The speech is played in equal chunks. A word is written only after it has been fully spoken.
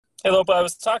Hey, Lopa, I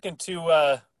was talking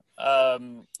to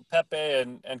Pepe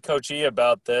and Coach E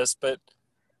about this, but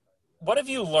what have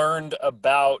you learned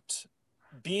about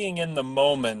being in the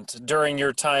moment during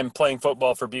your time playing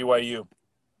football for BYU?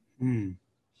 Hmm,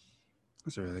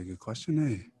 that's a really good question.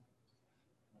 Hey,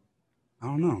 I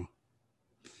don't know.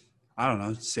 I don't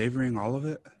know. Savoring all of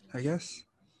it, I guess.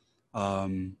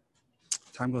 Um,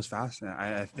 Time goes fast, and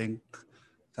I think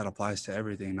that applies to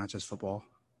everything, not just football.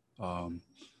 Um,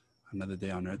 Another day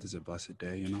on earth is a blessed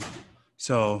day, you know.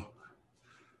 So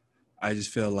I just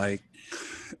feel like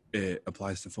it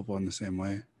applies to football in the same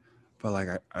way, but like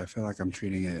I feel like I'm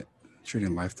treating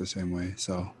life the same way.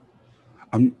 So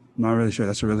I'm not really sure.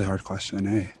 That's a really hard question.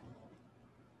 Hey,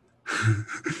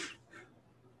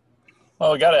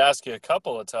 Well, we got to ask you a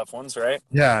couple of tough ones, right?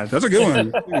 yeah, that's a good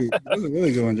one. Dude, that's a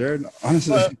really good one, Jared. Well,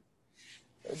 Honestly,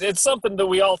 it's something that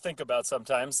we all think about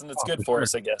sometimes, and it's oh, good for for sure.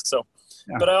 us, I guess. So,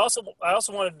 Yeah. but I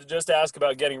also wanted to just ask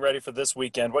about getting ready for this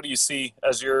weekend. What do you see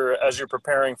as you're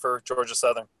preparing for Georgia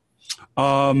Southern?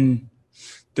 Um,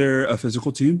 they're a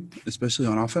physical team, especially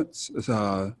on offense.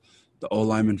 The O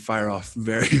linemen fire off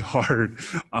very hard.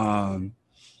 Um,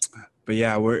 but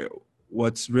yeah, we're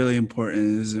what's really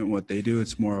important isn't what they do;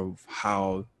 it's more of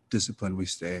how disciplined we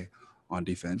stay on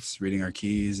defense, reading our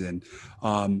keys, and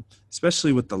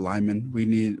especially with the linemen,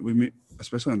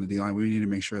 especially on the D line, we need to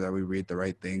make sure that we read the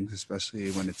right things,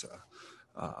 especially when it's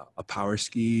a power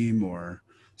scheme or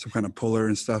some kind of puller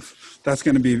and stuff. That's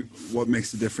going to be what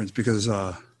makes the difference because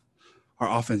our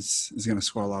offense is going to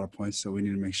score a lot of points, so we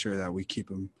need to make sure that we keep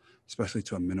them, especially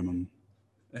to a minimum.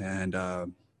 And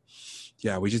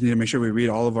yeah, we just need to make sure we read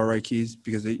all of our right keys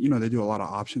because they do a lot of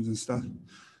options and stuff,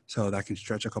 so that can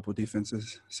stretch a couple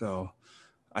defenses. So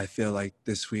I feel like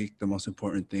this week the most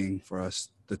important thing for us,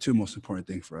 the two most important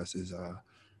thing for us is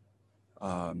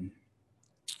um,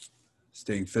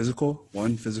 staying physical.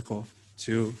 One, physical.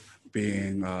 Two,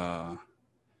 being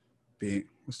being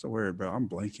what's the word, bro? I'm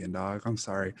blanking, dog. I'm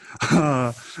sorry.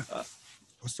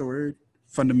 What's the word?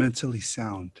 Fundamentally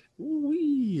sound. Ooh,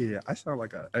 yeah, I sound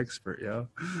like an expert, yo.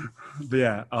 But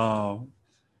yeah,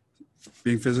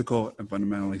 being physical and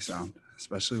fundamentally sound,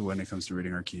 especially when it comes to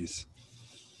reading our keys.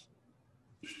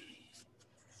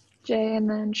 Jay and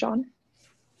then Sean.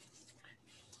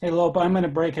 Hey, Lope, I'm going to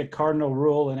break a cardinal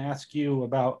rule and ask you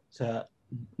about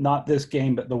not this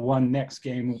game, but the one next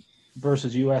game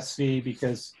versus USC,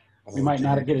 because we Oh, might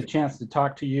not Jay. get a chance to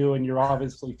talk to you, and you're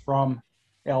obviously from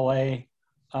LA.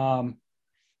 Um,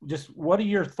 just what are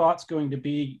your thoughts going to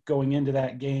be going into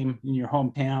that game in your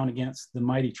hometown against the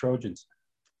mighty Trojans?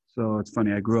 So it's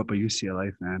funny. I grew up a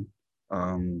UCLA fan.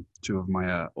 Two of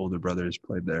my older brothers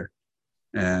played there,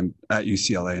 and at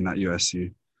UCLA, not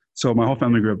USC. So my whole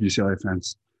family grew up UCLA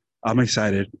fans. I'm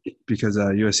excited because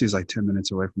USC is like 10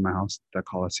 minutes away from my house, that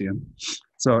Coliseum.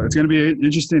 So it's going to be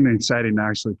interesting and exciting to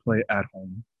actually play at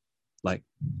home, like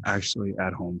actually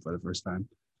at home for the first time.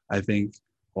 I think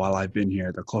while I've been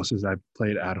here, the closest I've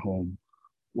played at home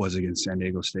was against San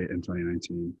Diego State in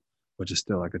 2019, which is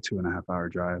still like a 2.5 hour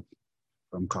drive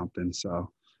from Compton. So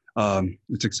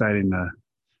it's exciting to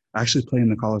actually play in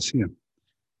the Coliseum,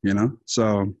 you know?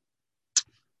 So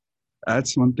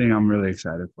that's one thing I'm really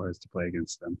excited for is to play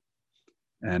against them.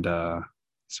 And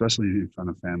especially in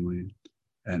front of family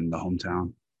and the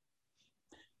hometown.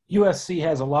 USC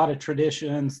has a lot of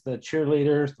traditions, the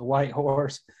cheerleaders, the white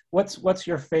horse. What's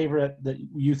your favorite that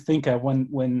you think of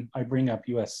when I bring up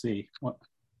USC? What,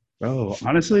 Bro,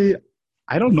 honestly,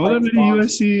 I the don't know that fight many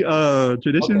songs? USC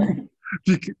traditions.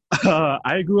 Okay.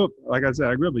 I grew up, like I said,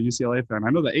 I grew up a UCLA fan.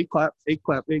 I know the eight clap, eight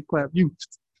clap, eight clap. You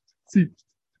see,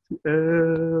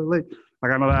 like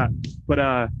I know that, but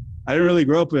I didn't really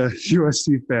grow up a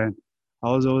USC fan.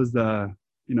 I was always the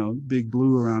big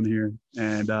blue around here,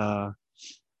 and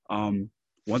um,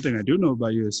 one thing I do know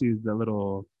about USC is the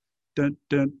little dun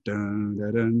dun dun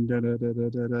dun dun dun dun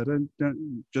dun dun dun dun,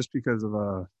 dun, just because of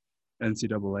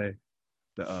NCAA,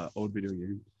 the old video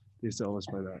game. They used to always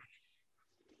play that.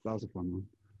 That was a fun one.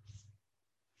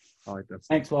 I like that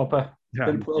stuff. Thanks, Lopa. Yeah,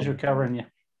 Been a no pleasure problem. covering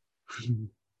you.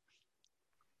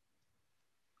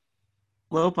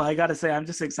 Lopa, I got to say, I'm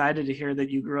just excited to hear that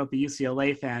you grew up a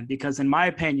UCLA fan because, in my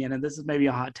opinion, and this is maybe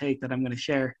a hot take that I'm going to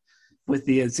share with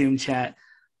the Zoom chat,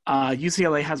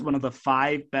 UCLA has one of the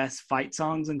five best fight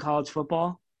songs in college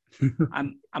football.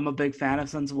 I'm a big fan of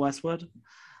Sons of Westwood.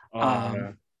 Yeah.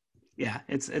 Um, yeah,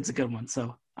 it's a good one.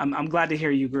 So I'm glad to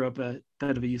hear you grew up a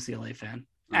bit of a UCLA fan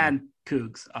Uh, and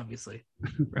Cougs, obviously,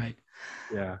 right?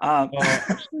 yeah. Um,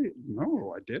 Actually,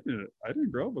 no, I didn't. I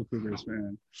didn't grow up a Cougars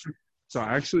fan. So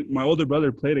actually, my older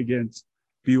brother played against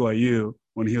BYU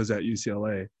when he was at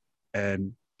UCLA,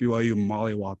 and BYU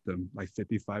mollywopped them like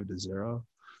 55-0.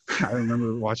 I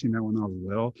remember watching that when I was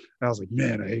little. I was like,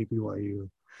 man, I hate BYU.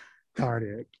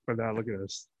 Cardiac. But now look at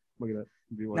us. Look at that.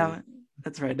 BYU. Now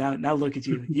that's right. Now look at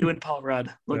you. You and Paul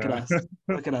Rudd. Look at Yeah. us.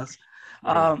 Look at us.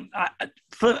 Yeah.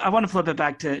 I want to flip it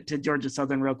back to Georgia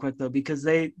Southern real quick though, because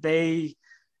they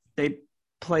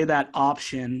play that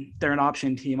option. They're an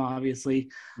option team, obviously.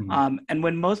 Mhm. And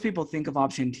when most people think of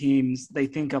option teams, they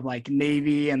think of like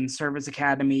Navy and service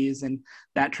academies and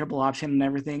that triple option and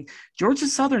everything. Georgia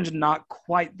Southern's not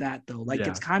quite that though. Like Yeah,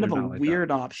 it's kind of they're a not like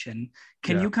weird option.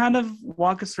 Can Yeah. you kind of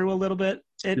walk us through a little bit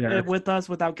Yeah. with us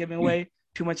without giving away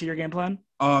too much of your game plan?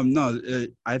 No,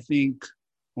 I think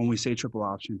when we say triple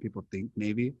option, people think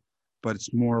Navy, but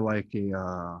it's more like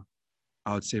I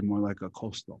would say more like a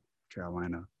coastal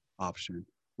Carolina option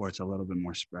where it's a little bit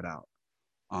more spread out.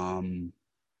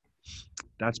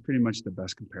 That's pretty much the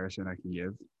best comparison I can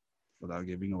give without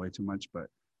giving away too much, but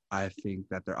I think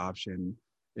that their option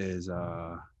is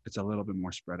it's a little bit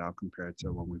more spread out compared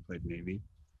to when we played Navy.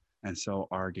 And so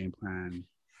our game plan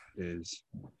is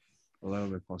a little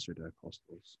bit closer to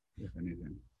Coastals, if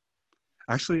anything.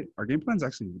 Actually, our game plan is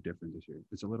actually different this year.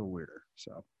 It's a little weirder.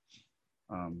 So,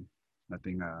 I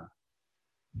think I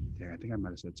might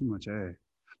have said too much.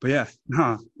 But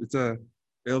yeah,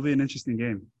 it'll be an interesting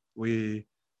game. We're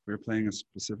playing a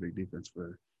specific defense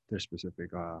for their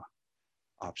specific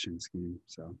option scheme.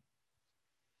 So,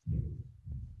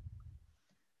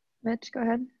 Mitch, go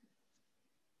ahead.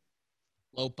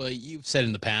 Lopa, you've said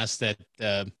in the past that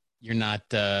you're not,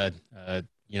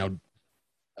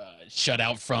 shut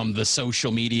out from the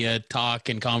social media talk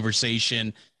and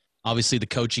conversation. Obviously, the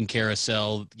coaching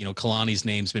carousel, Kalani's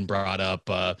name's been brought up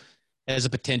as a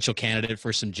potential candidate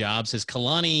for some jobs. Has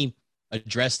Kalani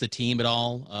addressed the team at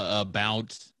all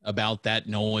about that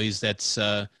noise that's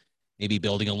maybe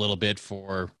building a little bit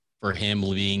for him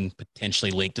being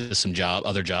potentially linked to some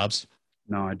other jobs?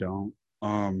 No, I don't.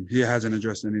 He hasn't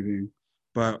addressed anything,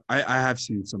 but I have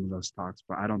seen some of those talks,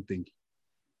 but I don't think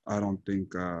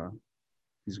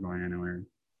he's going anywhere.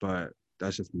 But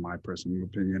that's just my personal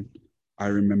opinion. I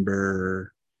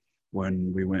remember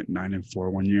when we went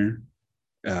 9-4 one year.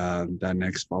 That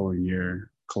next following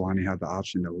year, Kalani had the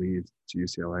option to leave to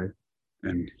UCLA,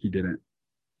 and he didn't.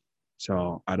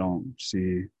 So I don't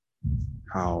see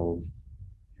how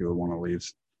he would want to leave.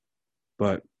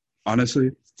 But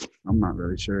honestly, I'm not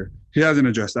really sure. He hasn't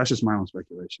addressed. That's just my own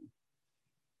speculation.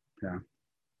 Yeah.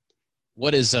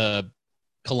 What is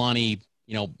Kalani,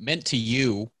 meant to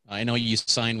you? I know you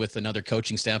signed with another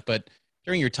coaching staff, but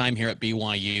during your time here at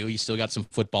BYU, you still got some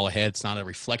football ahead. It's not a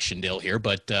reflection deal here,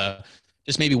 but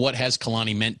just maybe what has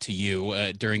Kalani meant to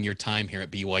you during your time here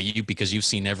at BYU, because you've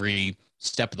seen every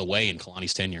step of the way in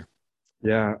Kalani's tenure?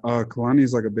 Yeah, Kalani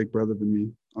is like a big brother to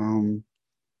me.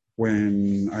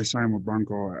 When I signed with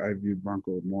Bronco, I viewed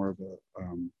Bronco more of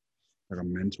a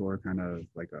mentor, kind of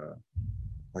like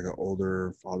an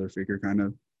older father figure, kind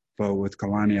of. But with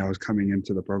Kalani, I was coming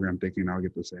into the program thinking I'll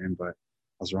get the same, but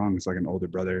I was wrong. It's like an older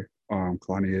brother.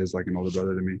 Kalani is like an older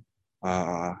brother to me.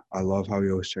 I love how he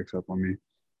always checks up on me.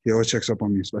 He always checks up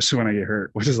on me, especially when I get hurt,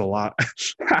 which is a lot.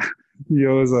 He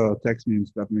always texts me and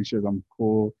stuff, make sure I'm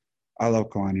cool. I love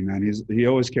Kalani, man. He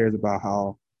always cares about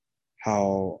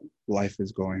how life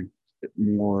is going.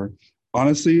 More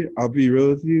honestly, I'll be real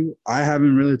with you. I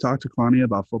haven't really talked to Kalani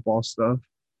about football stuff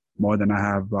more than I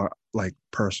have about like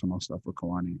personal stuff with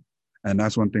Kalani, and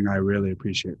that's one thing I really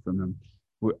appreciate from him.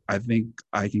 I think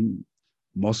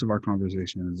most of our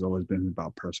conversation has always been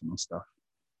about personal stuff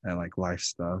and like life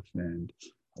stuff and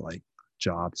like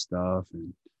job stuff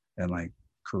and like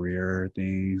career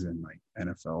things and like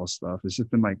NFL stuff. It's just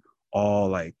been like all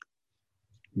like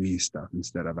me stuff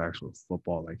instead of actual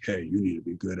football. Like, hey, you need to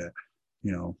be good at,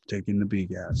 taking the B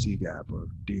gap, C gap, or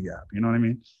D gap. You know what I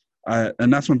mean?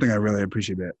 And that's one thing I really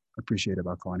appreciate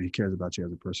about Kalani. He cares about you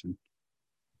as a person.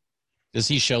 Does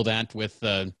he show that with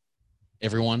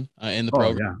everyone in the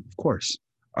program? Yeah, of course.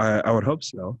 I would hope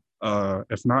so.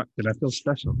 If not, then I feel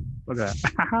special. Look at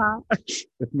that.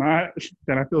 If not,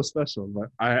 then I feel special. But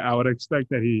I would expect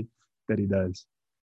that he does.